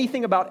knew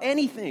anything about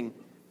anything.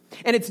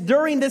 And it's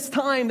during this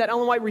time that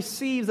Ellen White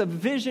receives a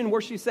vision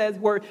where she says,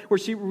 where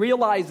she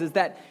realizes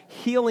that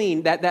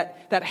healing,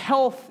 that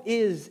health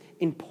is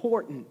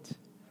important.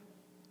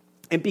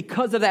 And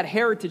because of that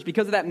heritage,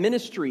 because of that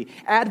ministry,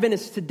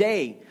 Adventists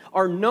today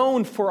are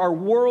known for our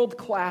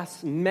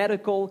world-class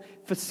medical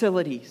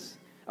facilities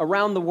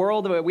around the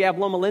world. We have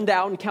Loma Linda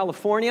out in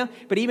California,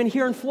 but even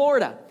here in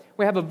Florida,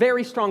 we have a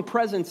very strong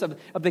presence of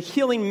the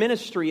healing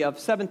ministry of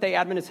Seventh-day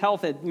Adventist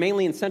Health,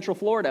 mainly in Central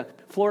Florida,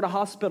 Florida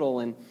Hospital,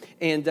 and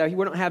we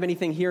don't have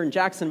anything here in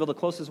Jacksonville. The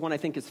closest one, I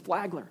think, is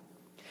Flagler.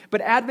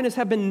 But Adventists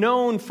have been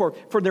known for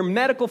their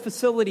medical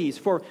facilities,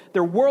 for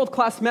their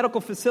world-class medical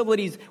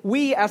facilities.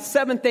 We, as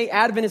Seventh-day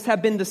Adventists,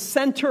 have been the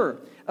center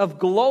of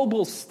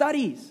global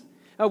studies.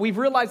 We've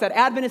realized that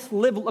Adventists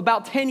live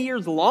about 10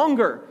 years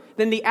longer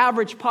than the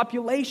average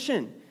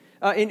population.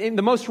 In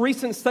the most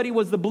recent study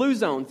was the Blue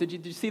Zones.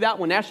 Did you see that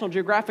one? National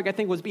Geographic, I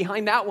think, was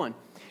behind that one.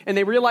 And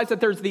they realized that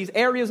there's these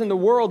areas in the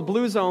world,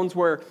 blue zones,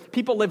 where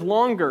people live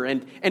longer.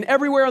 And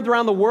everywhere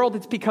around the world,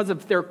 it's because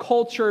of their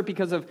culture,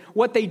 because of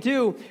what they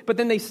do. But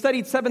then they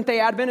studied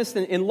Seventh-day Adventists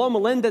in Loma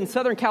Linda in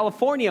Southern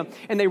California,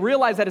 and they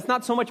realized that it's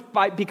not so much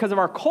because of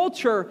our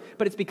culture,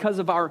 but it's because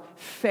of our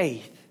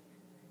faith.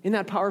 Isn't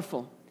that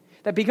powerful?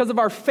 That because of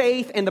our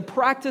faith and the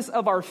practice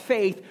of our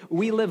faith,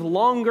 we live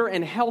longer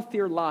and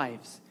healthier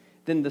lives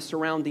than the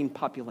surrounding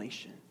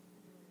population.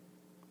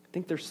 I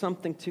think there's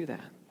something to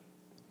that.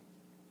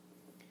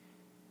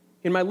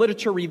 In my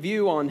literature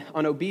review on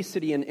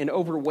obesity and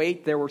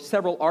overweight, there were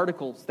several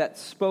articles that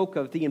spoke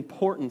of the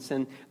importance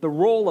and the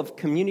role of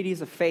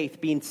communities of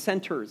faith being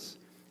centers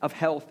of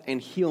health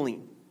and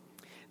healing.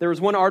 There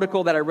was one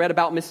article that I read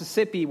about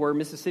Mississippi, where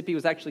Mississippi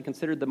was actually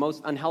considered the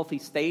most unhealthy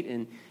state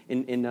in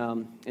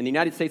the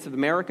United States of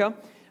America,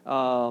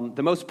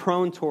 the most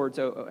prone towards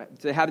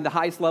to having the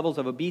highest levels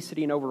of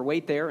obesity and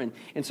overweight there.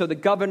 And so the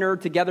governor,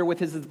 together with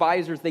his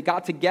advisors, they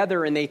got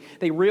together and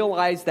they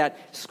realized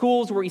that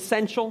schools were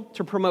essential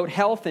to promote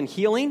health and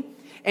healing,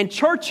 and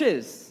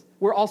churches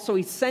were also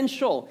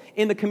essential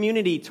in the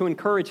community to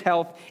encourage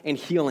health and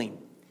healing.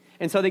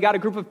 And so they got a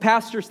group of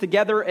pastors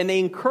together, and they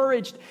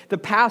encouraged the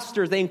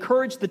pastors, they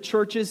encouraged the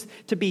churches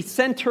to be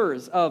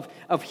centers of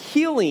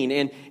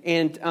healing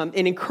and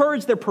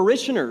encourage their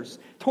parishioners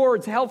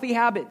towards healthy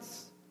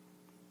habits.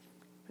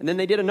 And then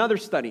they did another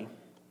study,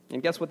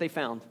 and guess what they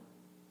found?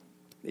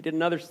 They did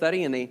another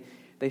study, and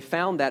they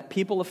found that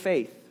people of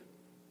faith,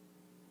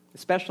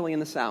 especially in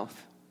the South,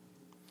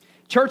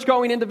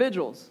 church-going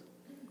individuals,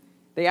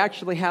 they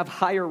actually have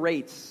higher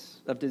rates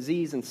of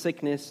disease and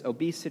sickness,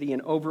 obesity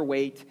and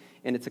overweight,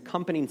 and its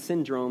accompanying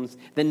syndromes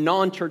than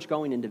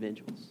non-church-going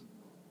individuals.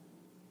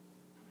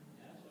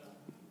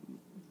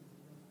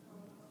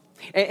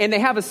 And they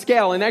have a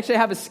scale, and they actually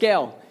have a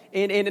scale.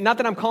 And not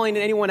that I'm calling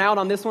anyone out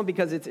on this one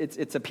because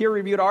it's a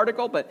peer-reviewed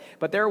article, but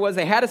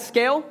they had a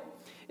scale,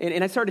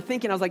 and I started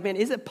thinking, I was like, man,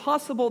 is it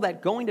possible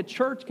that going to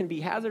church can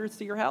be hazardous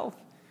to your health?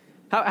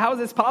 How is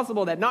this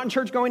possible that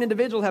non-church-going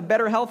individuals have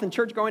better health than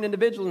church-going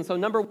individuals? And so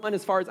number one,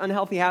 as far as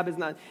unhealthy habits,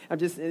 not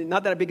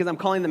that because I'm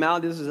calling them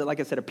out. This is,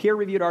 like I said, a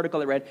peer-reviewed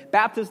article I read.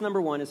 Baptists,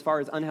 number one, as far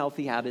as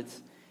unhealthy habits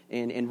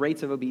and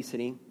rates of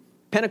obesity.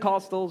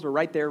 Pentecostals were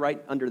right there,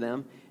 right under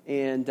them.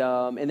 And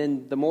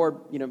then the more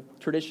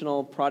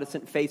traditional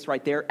Protestant faiths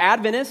right there.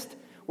 Adventists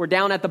were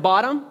down at the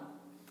bottom.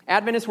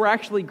 Adventists were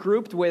actually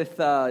grouped with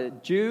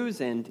Jews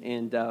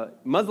and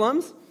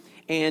Muslims.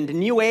 And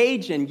New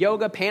Age and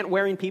yoga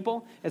pant-wearing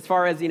people, as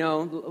far as,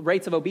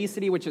 rates of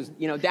obesity, which is,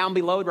 down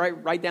below,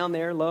 right down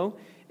there, low.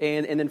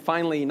 And then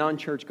finally,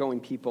 non-church-going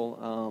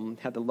people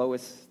had the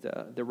lowest,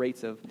 the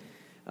rates of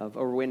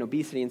overweight and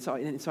obesity. And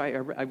so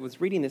I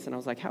was reading this, and I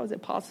was like, how is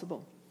it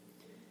possible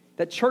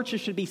that churches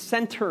should be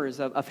centers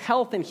of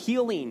health and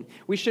healing?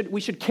 We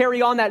should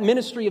carry on that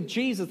ministry of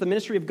Jesus, the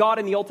ministry of God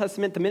in the Old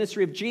Testament, the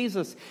ministry of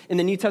Jesus in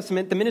the New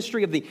Testament, the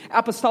ministry of the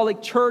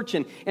apostolic church.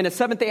 And as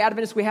Seventh-day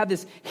Adventists, we have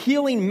this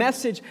healing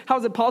message. How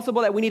is it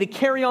possible that we need to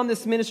carry on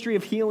this ministry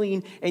of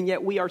healing, and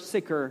yet we are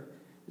sicker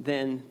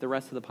than the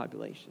rest of the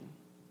population?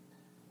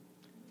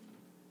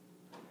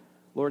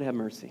 Lord, have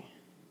mercy.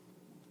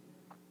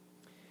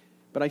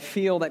 But I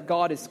feel that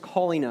God is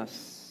calling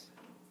us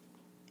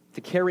to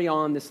carry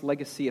on this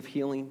legacy of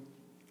healing,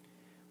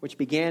 which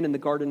began in the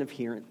Garden of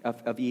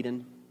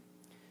Eden.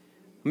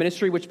 A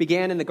ministry which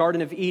began in the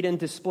Garden of Eden,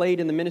 displayed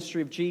in the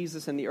ministry of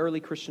Jesus and the early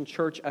Christian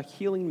church, a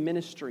healing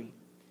ministry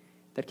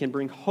that can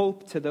bring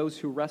hope to those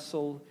who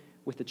wrestle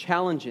with the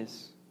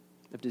challenges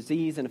of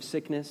disease and of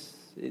sickness.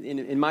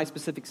 In my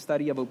specific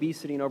study of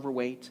obesity and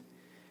overweight,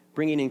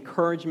 bringing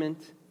encouragement,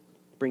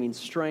 bringing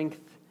strength,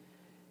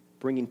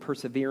 bringing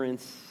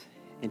perseverance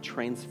and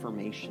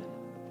transformation.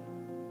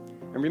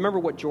 And remember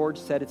what George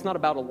said, it's not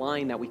about a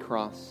line that we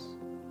cross,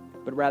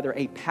 but rather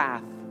a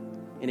path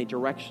in a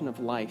direction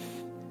of life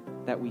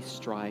that we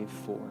strive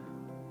for.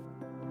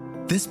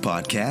 This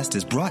podcast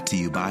is brought to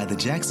you by the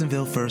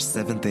Jacksonville First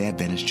Seventh-day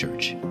Adventist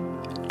Church.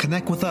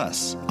 Connect with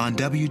us on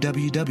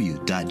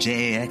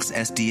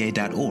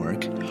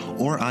www.jaxsda.org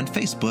or on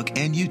Facebook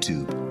and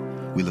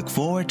YouTube. We look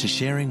forward to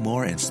sharing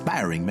more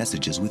inspiring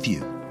messages with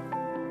you.